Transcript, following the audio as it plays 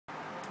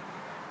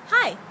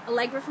Hi,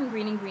 Alegre from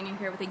Green & Greener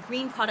here with a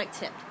green product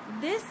tip.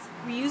 This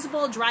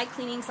reusable dry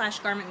cleaning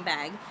 / garment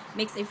bag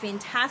makes a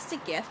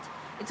fantastic gift.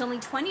 It's only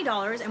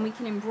 $20 and we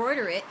can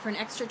embroider it for an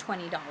extra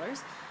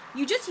 $20.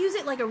 You just use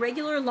it like a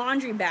regular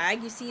laundry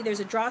bag. You see there's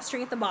a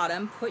drawstring at the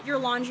bottom. Put your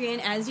laundry in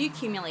as you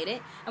accumulate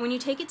it, and when you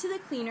take it to the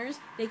cleaners,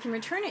 they can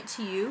return it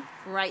to you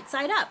right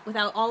side up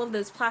without all of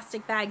those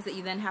plastic bags that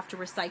you then have to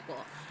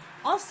recycle.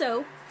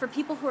 Also, for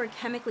people who are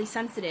chemically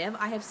sensitive,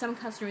 I have some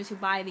customers who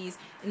buy these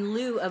in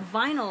lieu of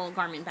vinyl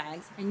garment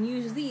bags and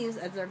use these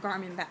as their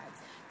garment bags.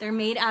 They're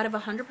made out of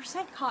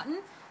 100%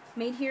 cotton,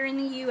 made here in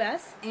the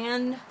US,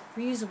 and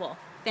reusable.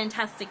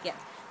 Fantastic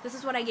gift. This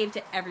is what I gave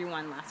to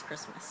everyone last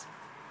Christmas.